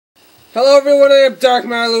Hello everyone, I am Dark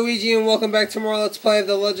Matter Luigi and welcome back to more Let's Play of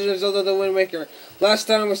The Legend of Zelda the Wind Waker. Last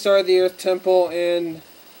time we started the Earth Temple and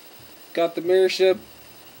got the mirror shield,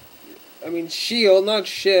 not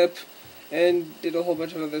ship, and did a whole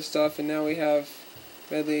bunch of other stuff, and now we have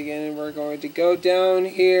Medley again, and we're going to go down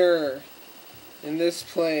here, in this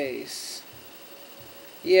place.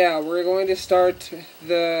 Yeah, we're going to start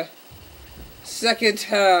the second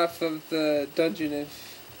half of the dungeon, if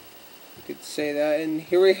you could say that, and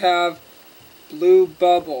here we have blue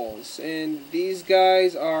bubbles, and these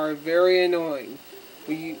guys are very annoying.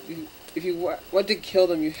 If you want to kill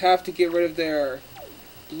them, you have to get rid of their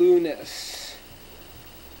blueness.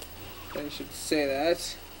 I should say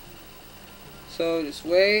that. So just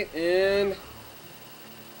wait and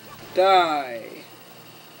die.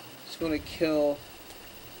 Just want to kill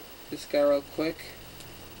this guy real quick.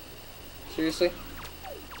 Seriously?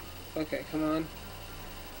 Okay, come on.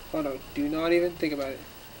 Oh no, do not even think about it.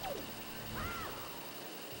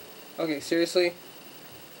 Okay, seriously?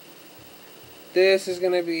 This is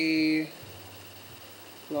gonna be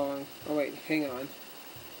long. Oh wait, hang on.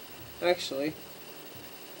 Actually.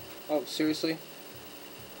 Oh, seriously?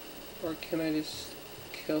 Or can I just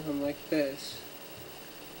kill him like this?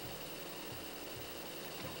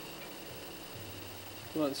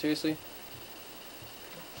 Come on, seriously?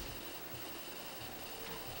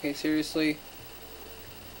 Okay, seriously?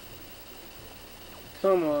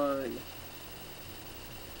 Come on.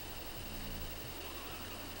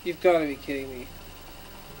 You've got to be kidding me.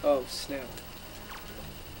 Oh, snap.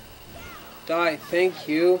 Die, thank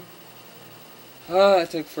you. Ah, that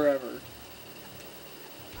took forever.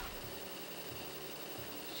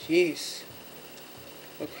 Jeez.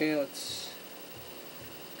 Okay, let's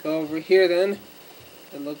go over here then.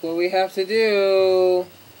 And look what we have to do.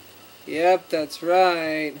 Yep, that's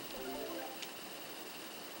right.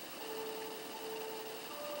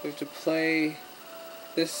 We have to play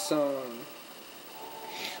this song.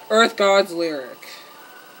 Earth God's lyric.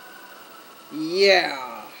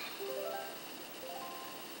 Yeah.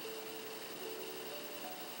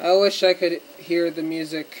 I wish I could hear the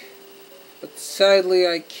music, but sadly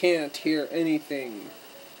I can't hear anything.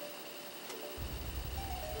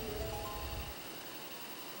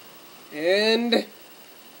 And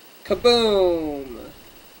kaboom!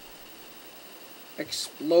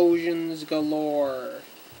 Explosions galore.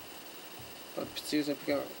 Oh, seriously,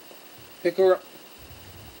 pick her up.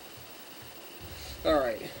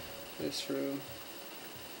 Alright, this room.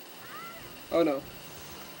 Oh no.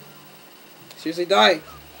 Seriously, die!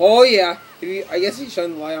 Oh yeah! I guess you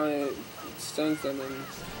shouldn't lie on it. It stuns them, and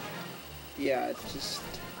yeah, it just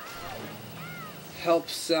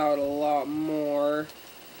helps out a lot more.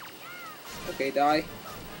 Okay, die.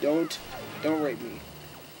 Don't rape me.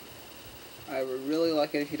 I would really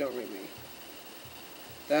like it if you don't rape me.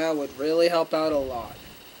 That would really help out a lot.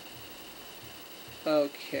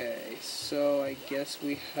 Okay, so I guess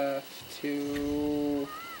we have to...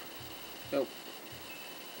 Nope.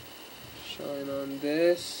 Shine on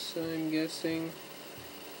this, I'm guessing.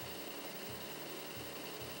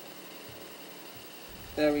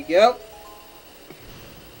 There we go.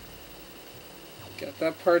 Got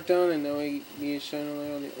that part done, and now we need to shine a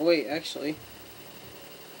light on the... Oh wait, actually.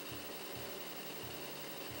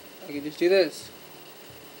 I can just do this.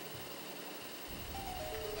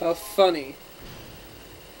 How funny.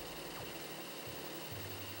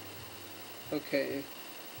 Okay.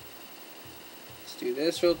 Let's do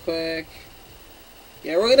this real quick.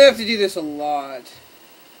 Yeah, we're gonna have to do this a lot.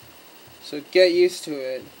 So get used to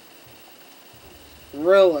it.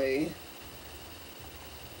 Really.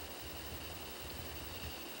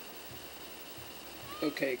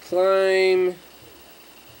 Okay, climb.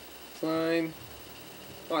 Climb.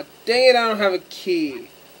 Aw, dang it, I don't have a key.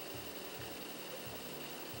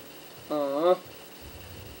 Aw.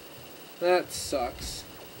 That sucks.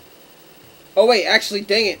 Oh wait, actually,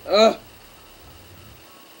 dang it. Ugh.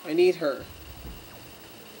 I need her.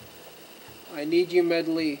 I need you,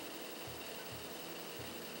 Medley.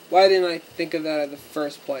 Why didn't I think of that in the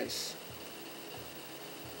first place?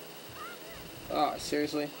 Ah,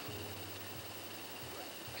 seriously?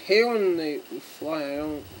 I hate when they fly. I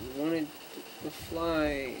don't want it to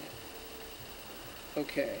fly.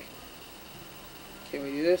 Okay. Can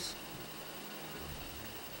we do this?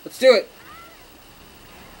 Let's do it!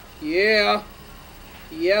 Yeah.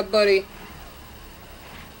 Yeah, buddy.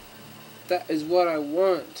 That is what I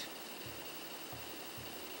want.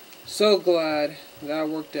 So glad that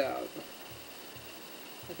worked out.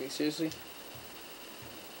 Okay, seriously?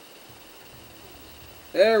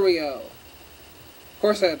 There we go. Of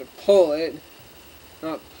course I had to pull it,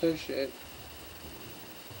 not push it.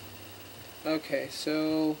 Okay,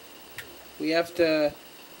 so We have to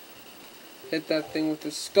hit that thing with the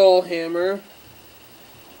skull hammer.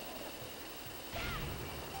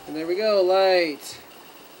 And there we go, light.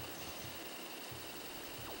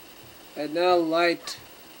 And now light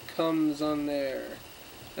comes on there.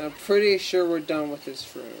 And I'm pretty sure we're done with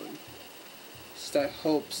this room. At least I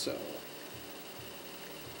hope so.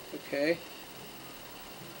 Okay.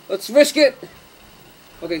 Let's risk it!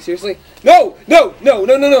 Okay, seriously? No! No! No!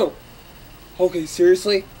 No! No! No! Okay,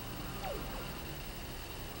 seriously?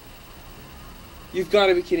 You've got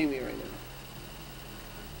to be kidding me right now.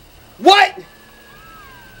 What?!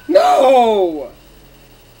 No!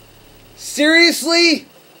 Seriously?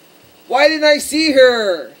 Why didn't I see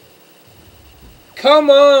her? Come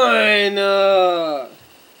on!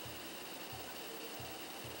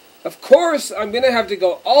 Of course, I'm gonna have to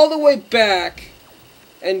go all the way back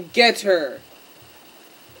and get her.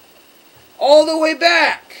 All the way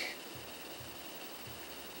back!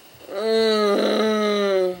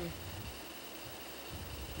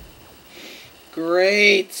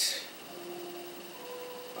 Great.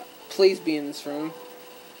 Please be in this room.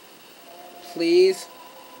 Please.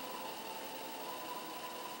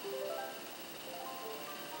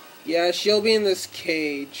 Yeah, she'll be in this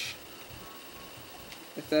cage.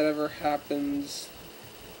 If that ever happens.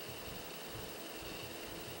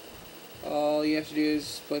 All you have to do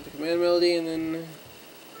is play the command melody and then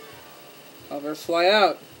have her fly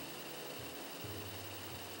out.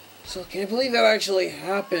 So, can you believe that actually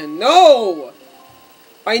happened? No!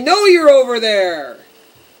 I know you're over there!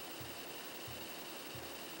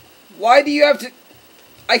 Why do you have to...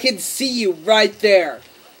 I can see you right there.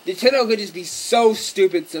 Nintendo could just be so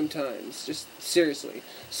stupid sometimes. Just, seriously.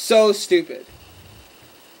 So stupid.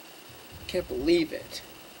 Can't believe it.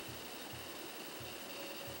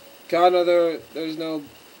 God, no, there's no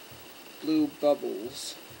blue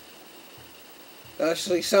bubbles. That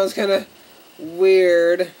actually sounds kind of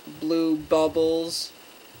weird. Blue bubbles.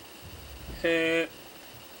 Okay.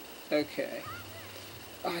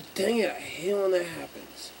 Ah, dang it, I hate when that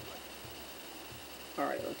happens.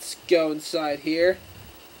 Alright, let's go inside here.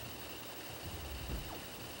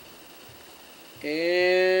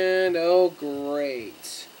 And, oh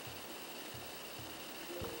great.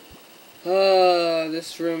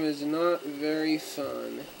 This room is not very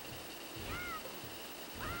fun.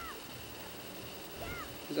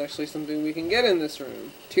 There's actually something we can get in this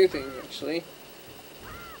room. Two things, actually.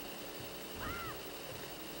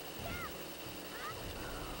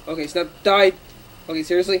 Okay, Snap, die! Okay,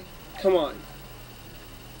 seriously? Come on.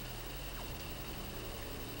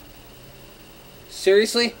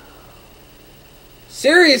 Seriously?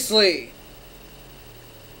 Seriously!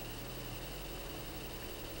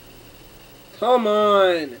 Come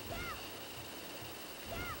on!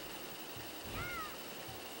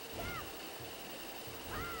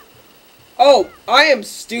 Oh, I am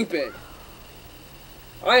stupid.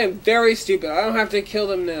 I am very stupid. I don't have to kill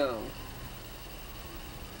them now.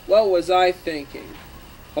 What was I thinking?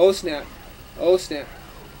 Oh snap. Oh snap.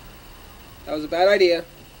 That was a bad idea.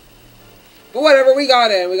 But whatever, we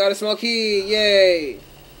got it. We got a small key. Yay.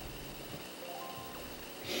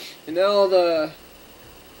 And now all the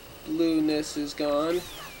blueness is gone.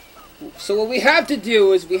 So what we have to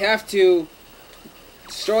do is we have to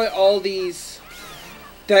destroy all these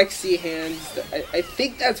Dexy hands. I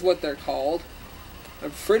think that's what they're called.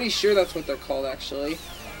 I'm pretty sure that's what they're called, actually.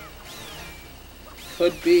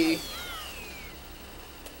 Could be.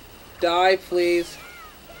 Die, please.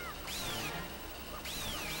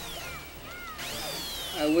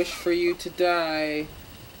 I wish for you to die.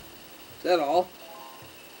 Is that all?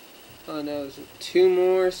 Oh no, there's two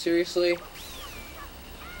more? Seriously?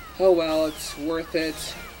 Oh well, it's worth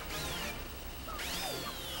it.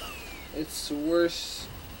 It's worth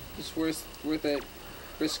it.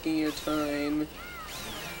 Risking your time.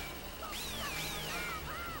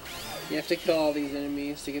 You have to kill all these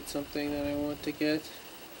enemies to get something that I want to get. Is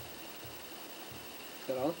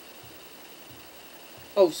that all?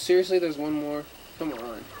 Oh, seriously? There's one more? Come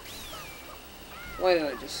on. Why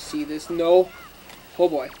didn't I just see this? No. Oh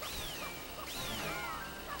boy.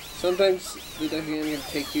 Sometimes the Death Enemy can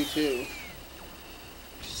take you too.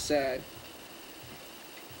 Which is sad.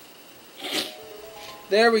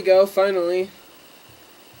 There we go, finally.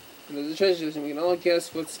 And there's a treasure chest and we can all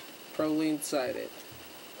guess what's probably inside it.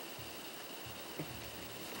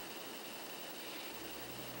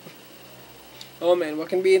 Oh man, what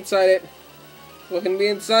can be inside it? What can be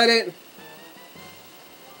inside it?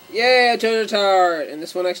 Yeah, treasure tart! And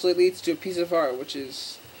this one actually leads to a piece of heart, which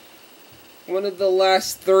is one of the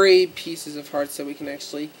last 3 pieces of hearts that we can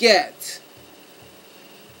actually get.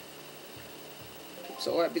 I'm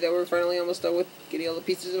so happy that we're finally almost done with getting all the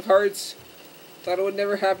pieces of hearts. Thought it would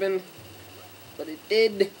never happen, but it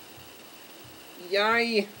did.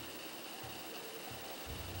 Yay!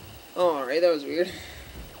 Oh, alright, that was weird.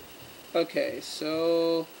 Okay,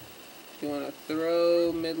 so you want to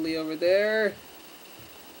throw Medley over there.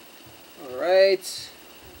 Alright.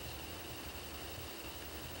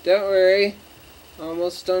 Don't worry.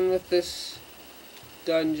 Almost done with this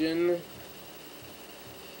dungeon.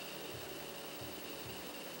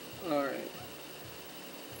 Alright.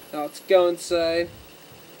 Now let's go inside.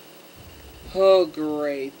 Oh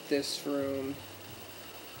great, this room.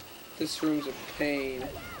 This room's a pain.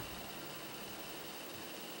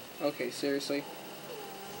 Okay, seriously.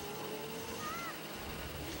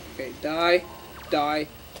 Okay, die. Die.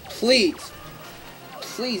 Please!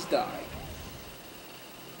 Please die.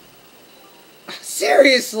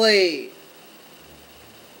 Seriously!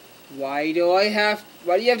 Why do you have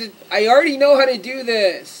to... I already know how to do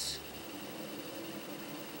this!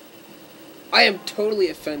 I am totally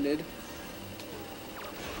offended.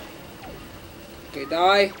 Okay,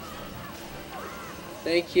 die.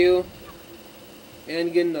 Thank you.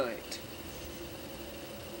 And good night.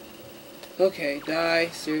 Okay, die.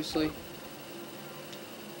 Seriously.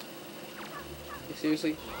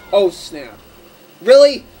 Seriously? Oh, snap.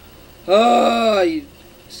 Really? Oh, you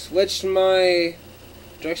switched my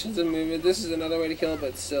directions of movement. This is another way to kill it,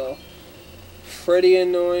 but still. Pretty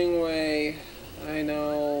annoying way. I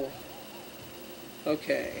know.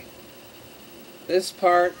 Okay. This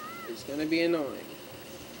part is gonna be annoying.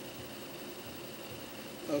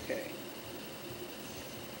 Okay.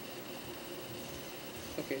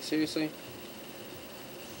 Okay, seriously?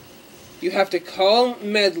 You have to call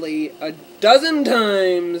Medley a dozen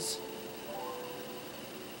times.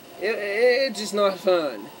 It's just not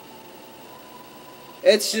fun.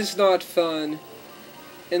 It's just not fun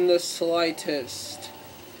in the slightest.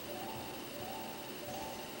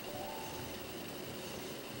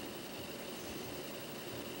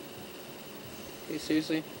 Okay,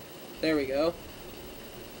 seriously? There we go.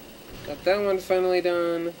 Got that one finally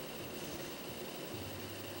done.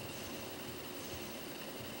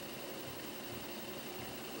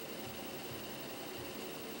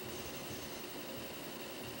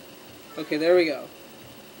 Okay, there we go.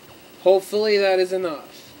 Hopefully that is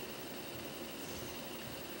enough.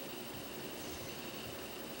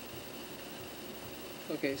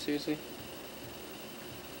 Okay, seriously?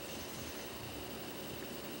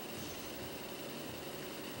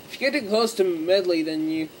 If you get too close to Medley, then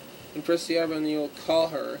you can press the R button and you'll call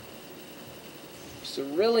her. It's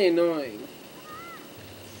really annoying.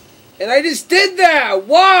 And I just did that!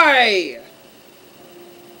 Why?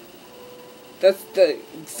 That's the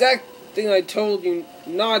exact thing I told you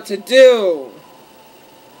not to do.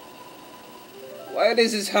 Why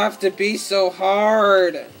does this have to be so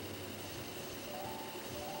hard?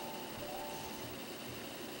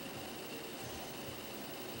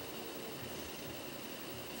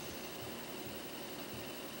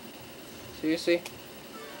 Seriously?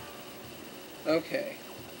 Okay.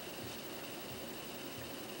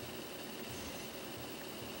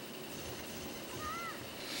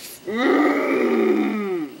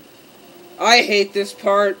 I hate this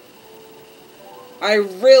part. I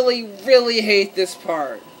really, really hate this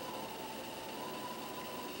part.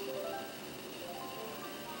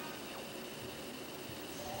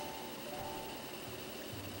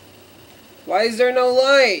 Why is there no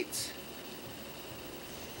light?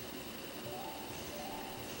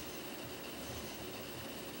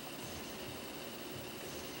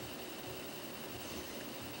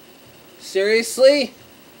 Seriously?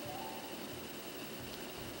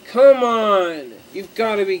 Come on! You've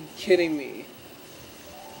got to be kidding me.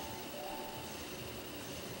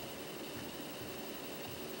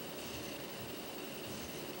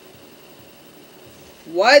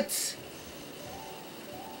 What?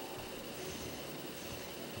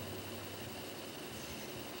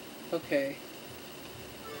 Okay.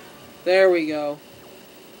 There we go.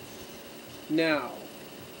 Now.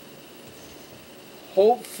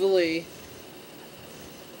 Hopefully...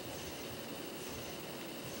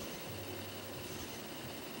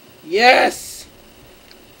 Yes!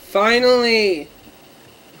 Finally!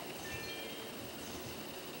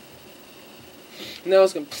 And that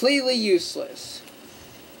was completely useless.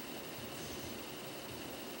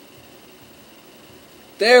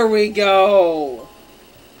 There we go!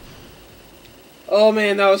 Oh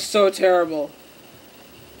man, that was so terrible.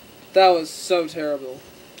 That was so terrible.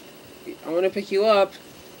 I want to pick you up.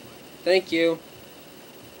 Thank you.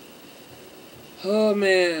 Oh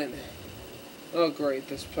man. Oh great,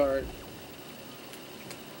 this part.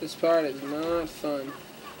 This part is not fun.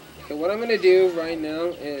 Okay, what I'm going to do right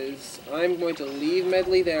now is I'm going to leave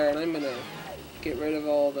Medley there and I'm going to get rid of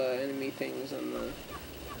all the enemy things on the...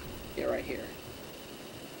 Yeah, right here.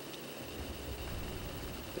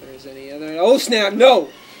 If there's any other... Oh, snap! No!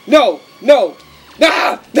 No! No!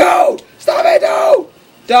 Ah! No! Stop it! No!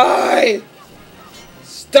 Die!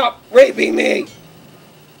 Stop raping me!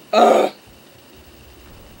 Ugh!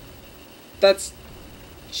 That's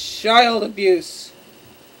child abuse.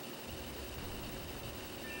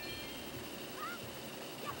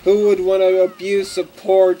 Who would want to abuse a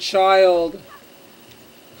poor child?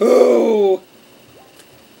 Who?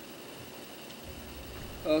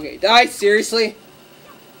 Okay, die, seriously?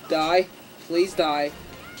 Die. Please die.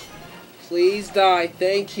 Please die.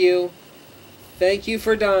 Thank you. Thank you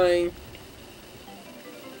for dying.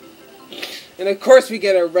 And of course we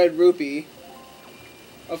get a red rupee.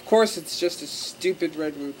 Of course it's just a stupid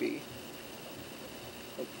red rupee.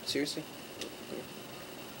 Oh, seriously?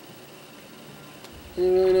 I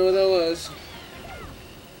didn't really know what that was.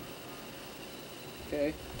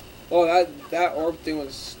 Okay. Oh, that orb thing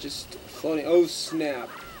was just floating. Oh, snap.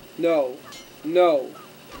 No. No.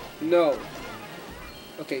 No.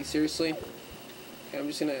 Okay, seriously? Okay, I'm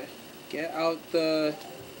just gonna get out the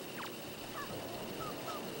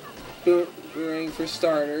boomerang for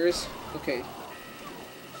starters. Okay.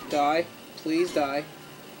 Die. Please die.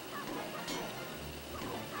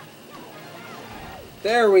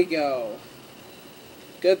 There we go.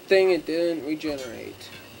 Good thing it didn't regenerate.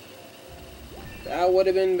 That would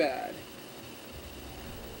have been bad.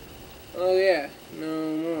 Oh yeah,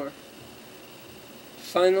 no more.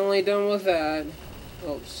 Finally done with that.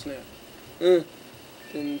 Oh snap.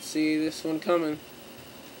 Didn't see this one coming.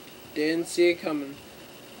 Didn't see it coming.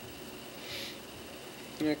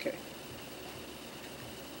 Okay.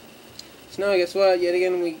 So now guess what? Yet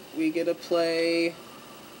again we get to play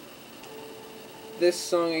this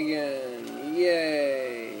song again.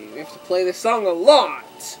 Yay! We have to play this song a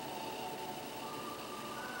lot!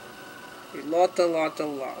 A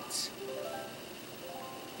lot.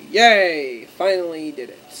 Yay! Finally did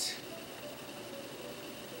it.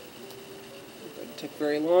 It took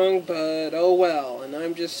very long, but oh well. And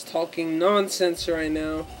I'm just talking nonsense right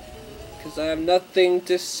now, because I have nothing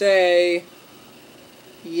to say.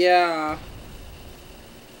 Yeah.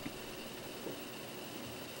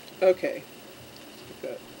 Okay.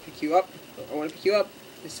 Pick you up. I want to pick you up.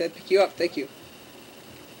 I said pick you up. Thank you.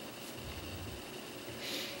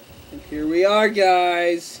 And here we are,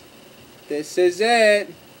 guys. This is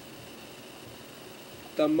it.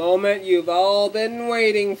 The moment you've all been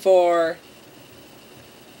waiting for.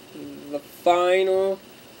 The final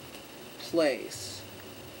place.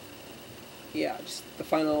 Yeah, just the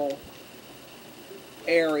final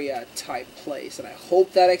area type place. And I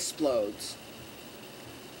hope that explodes.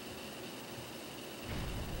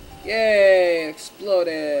 Yay!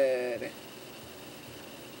 Exploded.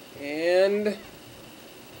 And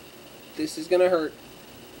this is gonna hurt.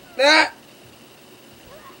 Ah!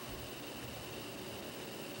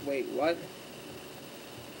 Wait, what?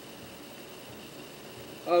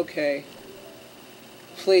 Okay.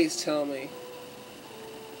 Please tell me.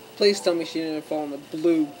 Please tell me she didn't fall in the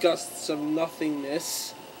blue gusts of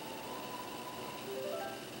nothingness.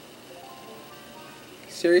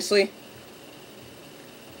 Seriously?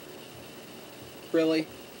 Really?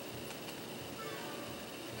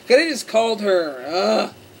 I could have just called her.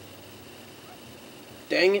 Ugh.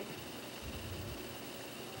 Dang it.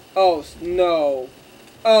 Oh, no.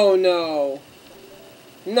 Oh, no.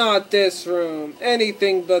 Not this room.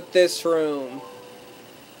 Anything but this room.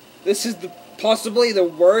 This is possibly the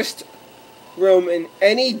worst room in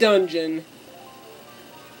any dungeon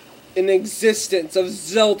in existence of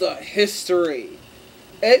Zelda history.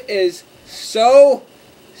 It is so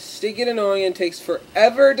stinking annoying and takes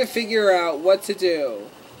forever to figure out what to do.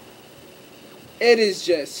 It is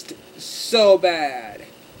just so bad.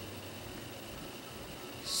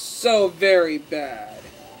 So very bad.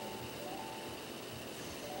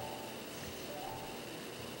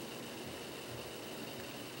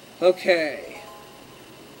 Okay.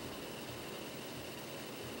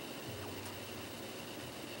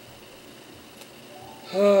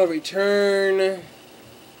 Oh, return.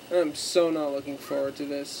 I'm so not looking forward to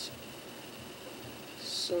this.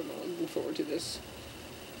 So not looking forward to this.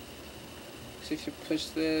 See if you push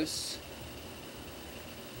this.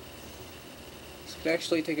 This could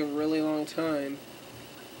actually take a really long time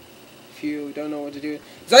if you don't know what to do.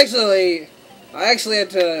 It's actually, I actually had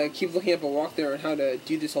to keep looking up a walkthrough on how to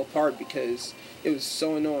do this whole part because it was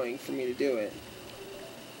so annoying for me to do it.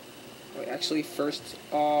 Wait, actually, first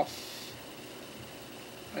off,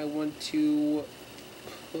 I want to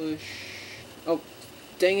push... Oh,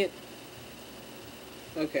 dang it.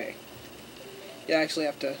 Okay. Yeah, I actually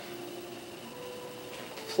have to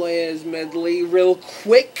play as Medley real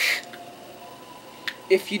quick,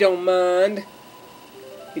 if you don't mind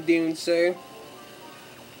me doing so.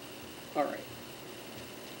 Alright.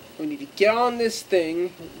 We need to get on this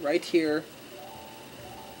thing right here.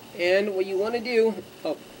 And what you want to do...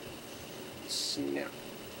 Oh. Snap.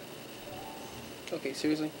 Okay,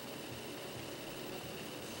 seriously?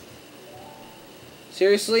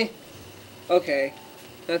 Seriously? Okay.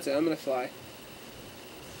 That's it. I'm gonna fly.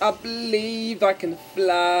 I believe I can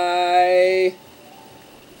fly.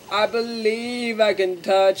 I believe I can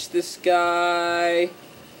touch the sky.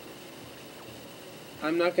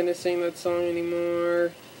 I'm not gonna sing that song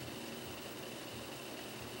anymore.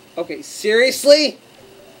 Okay, seriously?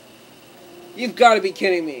 You've got to be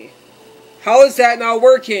kidding me. How is that not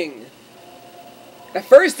working? At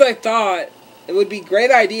first I thought it would be a great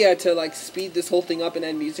idea to like speed this whole thing up and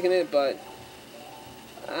add music in it, but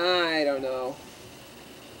I don't know.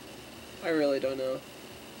 I really don't know.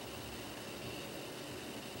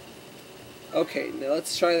 Okay, now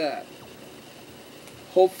let's try that.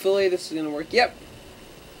 Hopefully this is gonna work. Yep.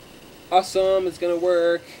 Awesome, it's gonna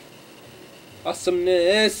work.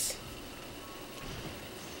 Awesomeness.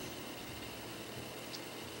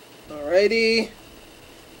 Alrighty.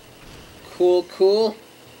 Cool, cool.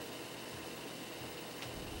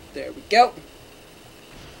 There we go.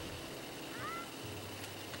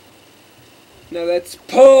 Now let's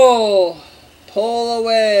pull! Pull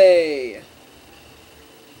away!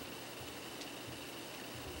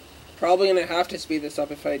 Probably gonna have to speed this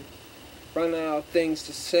up if I run out of things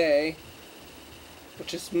to say.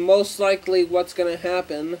 Which is most likely what's gonna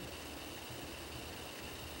happen.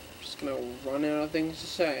 Just gonna run out of things to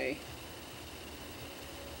say.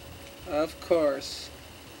 Of course.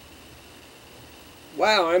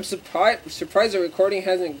 Wow, I'm surprised the recording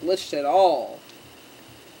hasn't glitched at all.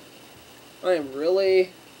 I am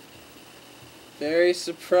really very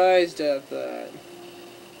surprised at that.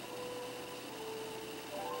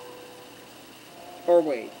 Or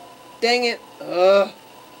wait. Dang it! Ugh.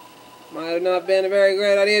 Might have not been a very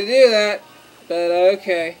great idea to do that. But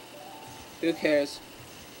okay. Who cares?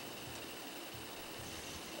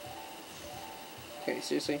 Okay,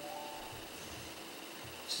 seriously.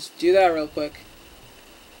 Just do that real quick.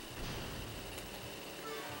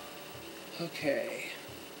 Okay.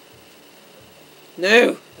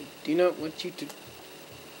 No! I do not want you to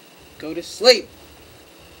go to sleep.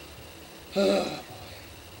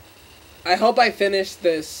 I hope I finish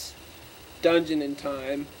this dungeon in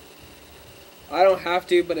time. I don't have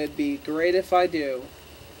to, but it'd be great if I do.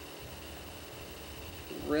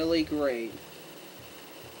 Really great.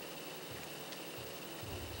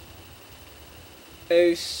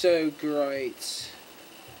 Oh, so great.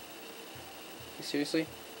 Seriously?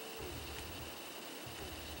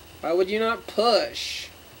 Why would you not push?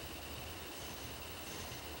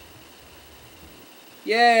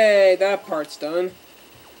 Yay, that part's done.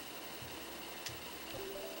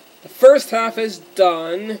 The first half is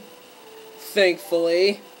done,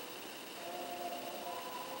 thankfully.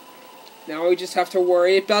 Now we just have to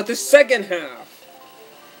worry about the second half,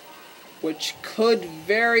 which could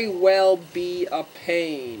very well be a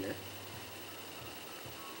pain.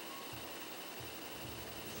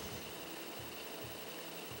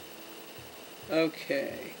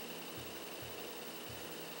 Okay.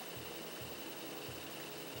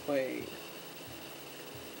 Wait.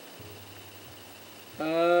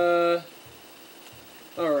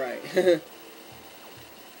 Alright.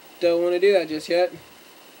 Don't want to do that just yet.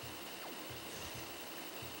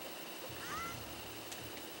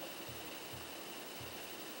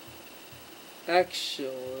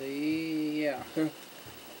 Actually, yeah.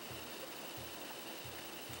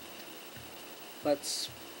 Let's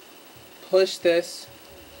push this.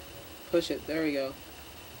 Push it. There we go.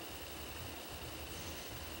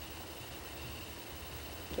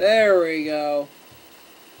 There we go.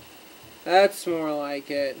 That's more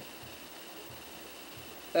like it.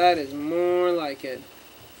 That is more like it.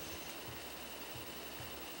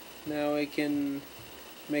 Now we can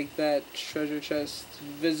make that treasure chest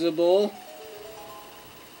visible.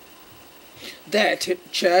 That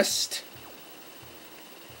chest.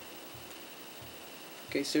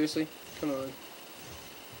 Okay, seriously? Come on.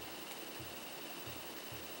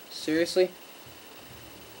 Seriously?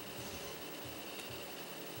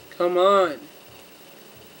 Come on.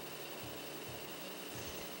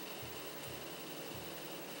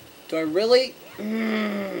 Do I really?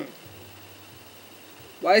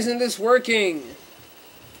 Why isn't this working?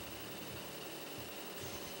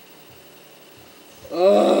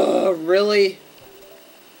 Oh, really?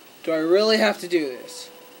 Do I really have to do this?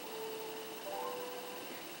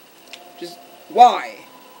 Just, why?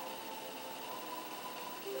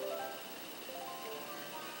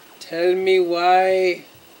 Tell me why.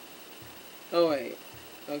 Oh wait.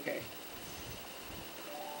 Okay.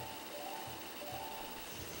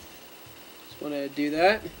 Just want to do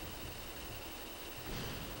that.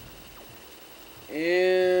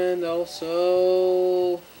 And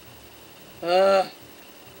also...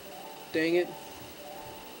 dang it.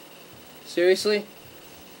 Seriously?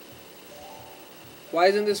 Why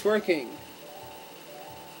isn't this working?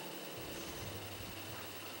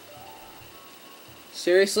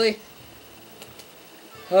 Seriously?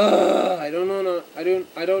 I don't know. I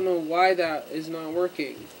don't know why that is not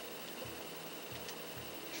working.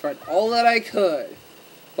 Tried all that I could,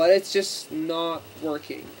 but it's just not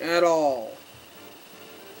working at all.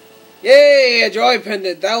 Yay, a joy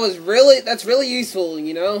pendant. That's really useful,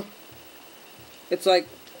 you know? It's like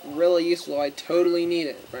really useful. I totally need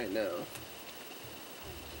it right now.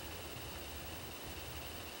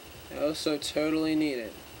 I also totally need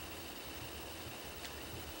it.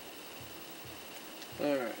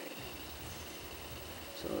 Alright.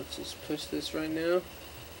 So let's just push this right now.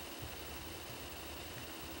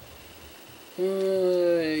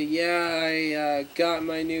 Yeah, I got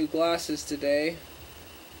my new glasses today.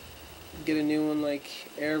 Get a new one like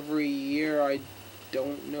every year. I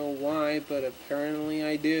don't know why, but apparently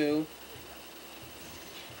I do.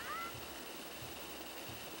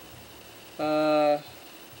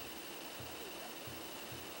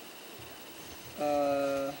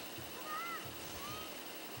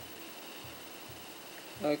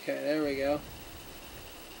 Okay, there we go.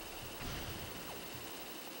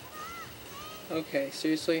 Okay,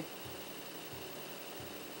 seriously?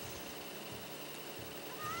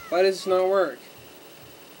 Why does this not work?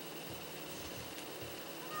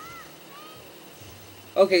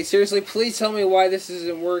 Okay, seriously, please tell me why this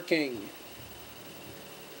isn't working.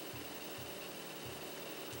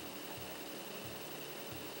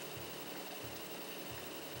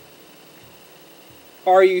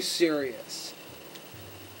 Are you serious?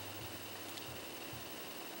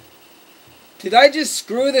 Did I just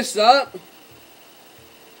screw this up?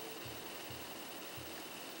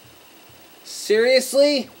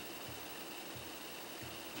 Seriously?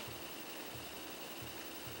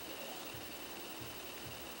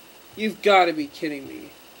 You've got to be kidding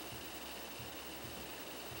me.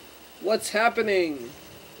 What's happening?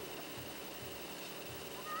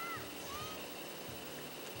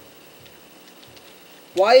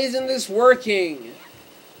 Why isn't this working?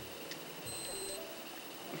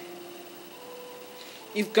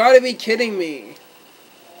 You've got to be kidding me.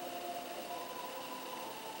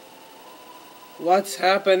 What's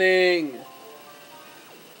happening?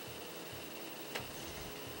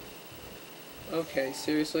 Okay,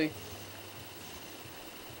 seriously?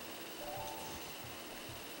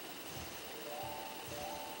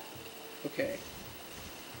 Okay.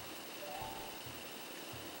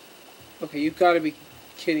 Okay, you've got to be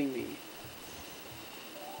kidding me.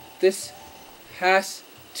 This has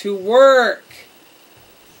to work.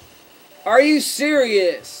 Are you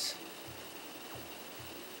serious?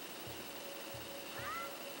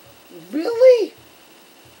 Really?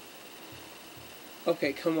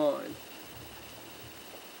 Okay, come on.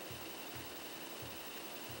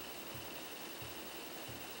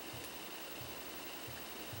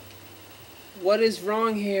 What is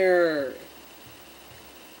wrong here?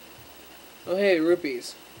 Oh hey,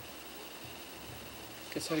 rupees.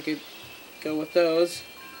 Guess I could go with those.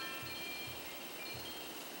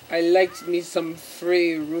 I liked me some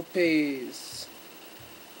free rupees.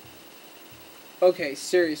 Okay,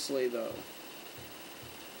 seriously though.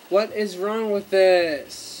 What is wrong with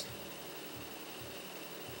this?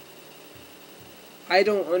 I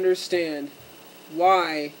don't understand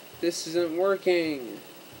why this isn't working.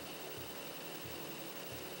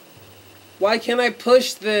 Why can't I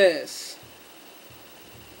push this?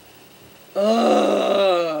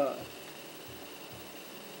 Ugh.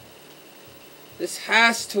 This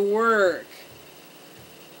has to work.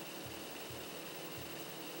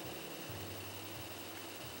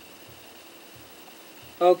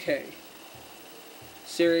 Okay.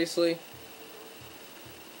 Seriously?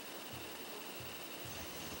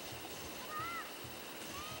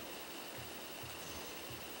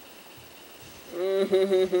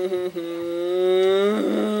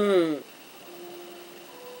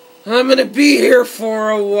 I'm gonna be here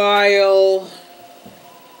for a while.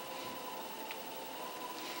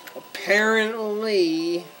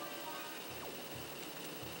 Apparently.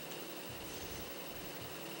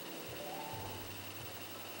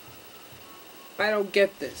 I don't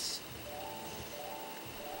get this.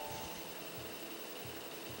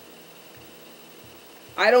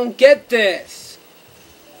 I don't get this.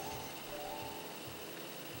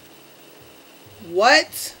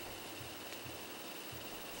 What?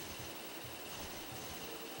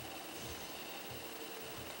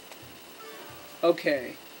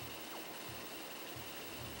 Okay.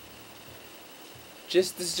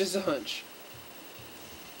 This is just a hunch.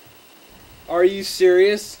 Are you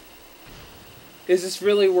serious? Is this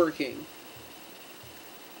really working?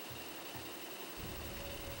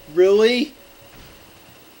 Really?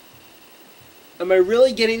 Am I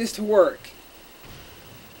really getting this to work?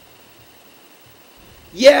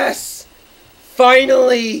 Yes!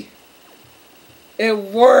 Finally! It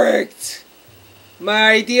worked!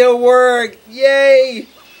 My idea worked! Yay!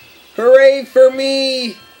 Hooray for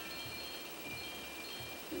me!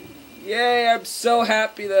 Yay, I'm so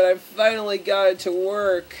happy that I finally got it to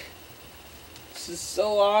work. This is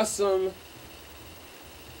so awesome.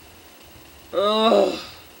 Oh.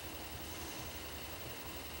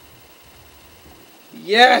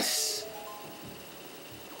 Yes!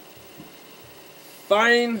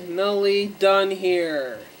 Finally done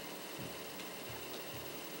here.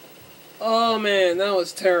 Oh man, that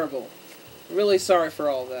was terrible. Really sorry for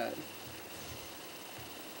all that.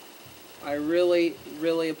 I really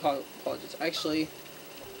apologize. Actually,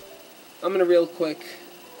 I'm gonna real quick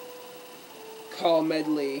call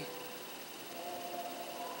Medley.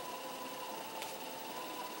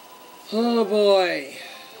 Oh boy.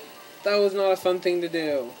 That was not a fun thing to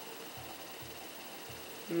do.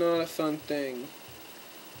 Not a fun thing.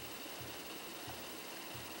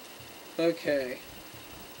 Okay.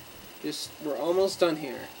 We're almost done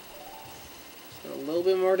here. Just got a little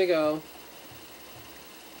bit more to go.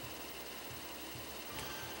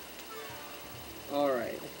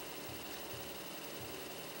 Alright.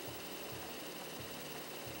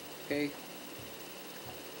 Okay.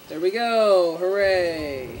 There we go!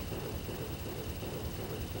 Hooray!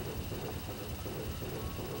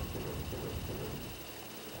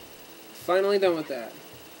 Finally done with that.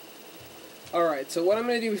 Alright, so what I'm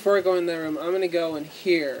going to do before I go in that room, I'm going to go in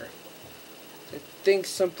here. I think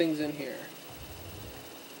something's in here.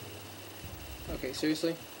 Okay,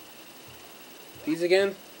 seriously? These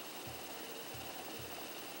again?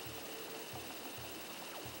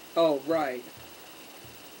 Oh, right.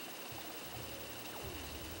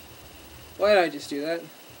 Why did I just do that?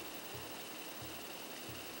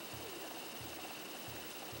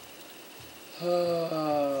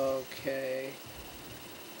 Okay.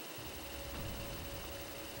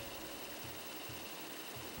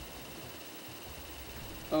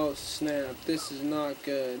 Oh snap, this is not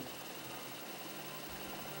good.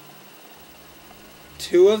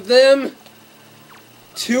 2 of them?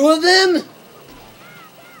 2 of them?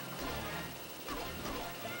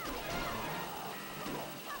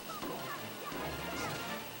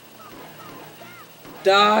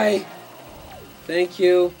 Die! Thank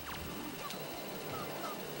you.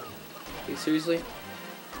 Okay, seriously?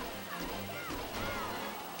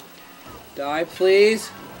 Die, please.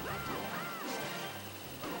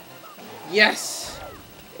 Yes!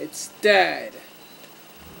 It's dead.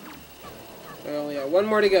 I only got 1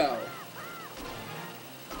 more to go.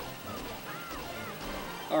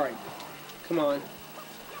 Alright. Come on.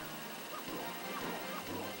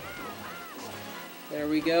 There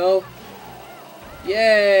we go.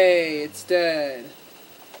 Yay! It's dead.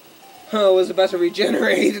 Oh, it was about to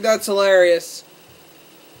regenerate. That's hilarious.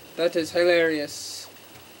 That is hilarious.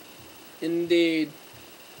 Indeed.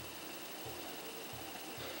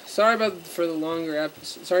 Sorry for the long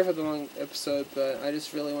episode, but I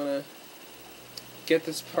just really want to get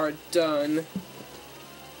this part done.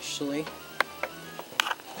 Actually.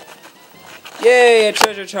 Yay, a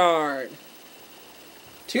treasure chart!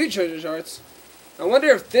 2 treasure charts. I wonder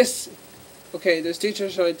if this... Okay, there's 2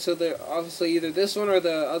 treasure charts, so they're obviously either this one or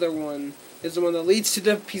the other one is the one that leads to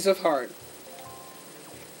the piece of heart.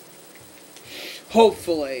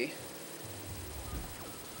 Hopefully.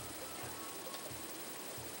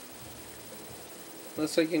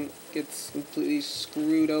 Unless I can get completely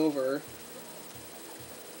screwed over.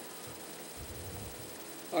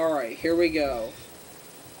 Alright, here we go.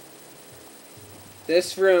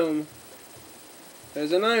 This room.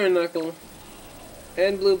 There's an iron knuckle.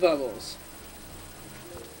 And blue bubbles.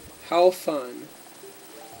 How fun.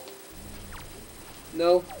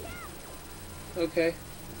 No? Okay.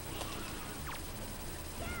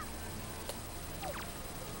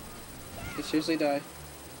 Okay, seriously die.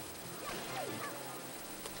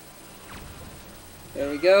 There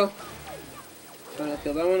we go. Trying to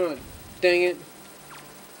kill that one. Oh, dang it.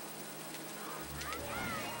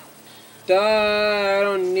 Die! I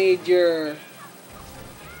don't need your...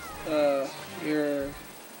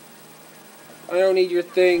 I don't need your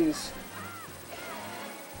things.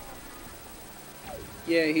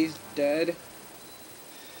 Yeah, he's dead.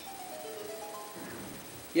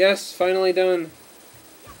 Yes, finally done.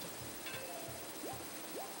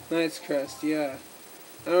 Knight's Crest, yeah.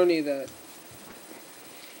 I don't need that.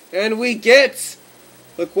 And we get...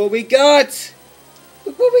 Look what we got!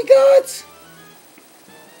 Look what we got!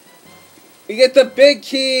 We get the big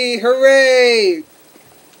key! Hooray!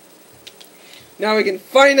 Now we can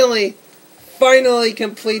finally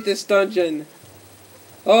complete this dungeon.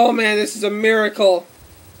 Oh man, this is a miracle.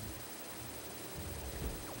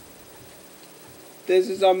 This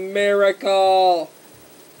is a miracle.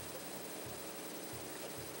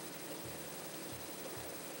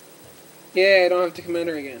 Yeah, I don't have to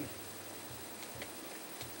commander again.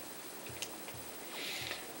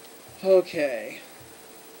 Okay.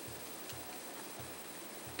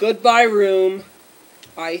 Goodbye, room.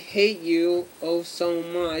 I hate you oh so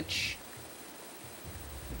much.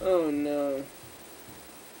 Oh no.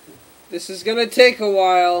 This is gonna take a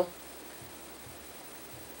while.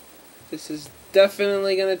 This is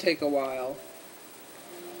definitely gonna take a while.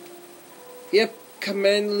 Yep,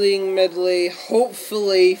 commanding medley,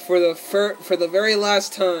 hopefully for the very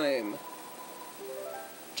last time.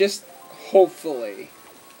 Just hopefully.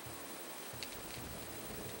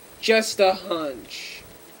 Just a hunch.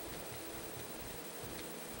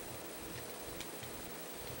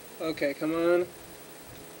 Okay, come on.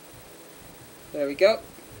 There we go.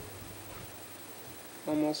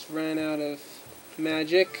 Almost ran out of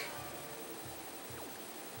magic.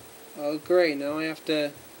 Oh great, now I have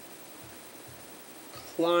to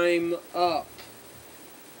climb up.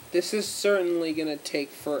 This is certainly gonna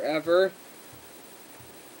take forever.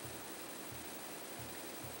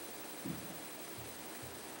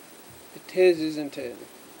 It is, isn't it?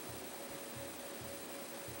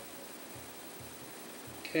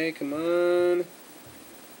 Okay, come on.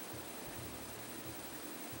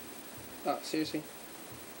 Oh, seriously?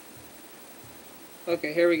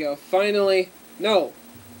 Okay, here we go. Finally. No!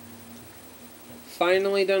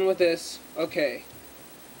 Finally done with this. Okay.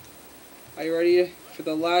 Are you ready for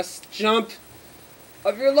the last jump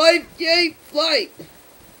of your life? Yay! Flight!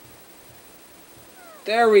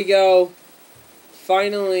 There we go.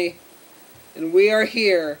 Finally. And we are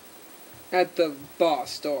here at the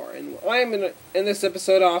boss door. And I'm going to end this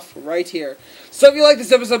episode off right here. So if you like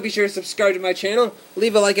this episode, be sure to subscribe to my channel,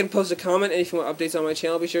 leave a like and post a comment, and if you want updates on my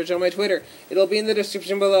channel, be sure to join my Twitter. It'll be in the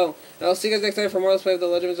description below. And I'll see you guys next time for more Let's Play of The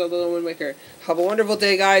Legend of Zelda: The Wind Waker. Have a wonderful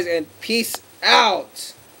day, guys, and peace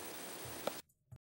out!